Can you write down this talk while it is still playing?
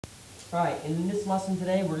Alright, in this lesson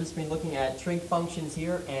today we're just going to be looking at trig functions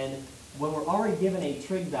here, and when we're already given a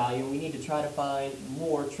trig value, we need to try to find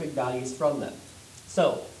more trig values from them.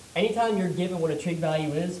 So, anytime you're given what a trig value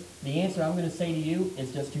is, the answer I'm going to say to you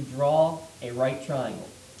is just to draw a right triangle.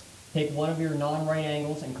 Pick one of your non-right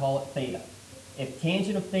angles and call it theta. If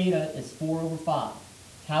tangent of theta is 4 over 5,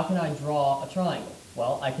 how can I draw a triangle?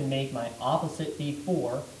 Well, I can make my opposite be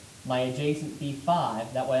 4, my adjacent be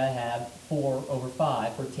 5, that way I have 4 over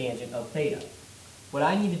 5 for tangent of theta. What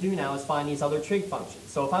I need to do now is find these other trig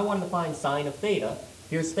functions. So if I wanted to find sine of theta,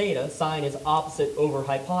 here's theta, sine is opposite over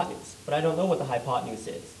hypotenuse, but I don't know what the hypotenuse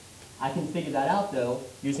is. I can figure that out though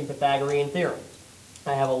using Pythagorean theorem.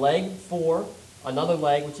 I have a leg, 4, another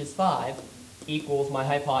leg, which is 5, equals my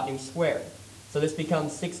hypotenuse squared. So this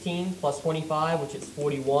becomes 16 plus 25, which is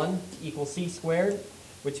 41, equals c squared,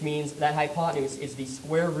 which means that hypotenuse is the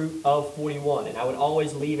square root of 41, and I would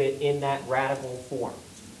always leave it in that radical form.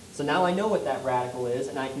 So now I know what that radical is,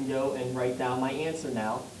 and I can go and write down my answer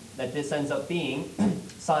now, that this ends up being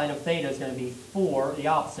sine of theta is going to be 4, the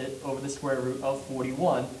opposite, over the square root of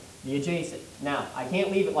 41, the adjacent. Now, I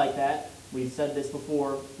can't leave it like that. We've said this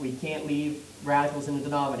before. We can't leave radicals in the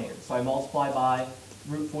denominator. So I multiply by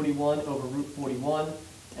root 41 over root 41,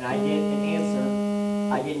 and I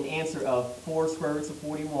get an answer of 4 square roots of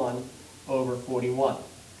 41 over 41.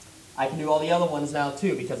 I can do all the other ones now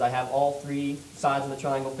too because I have all 3 sides of the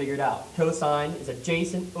triangle figured out. Cosine is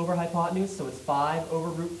adjacent over hypotenuse, so it's 5 over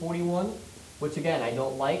root 41, which again I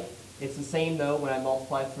don't like. It's the same though when I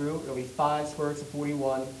multiply through. It'll be 5 square roots of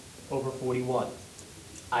 41 over 41.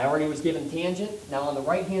 I already was given tangent. Now on the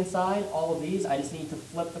right hand side, all of these, I just need to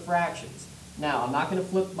flip the fractions. Now, I'm not going to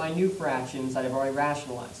flip my new fractions that I've already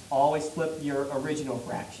rationalized. Always flip your original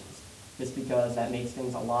fractions, just because that makes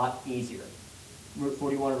things a lot easier. Root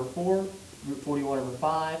 41 over 4, root 41 over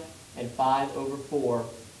 5, and 5 over 4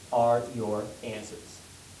 are your answers.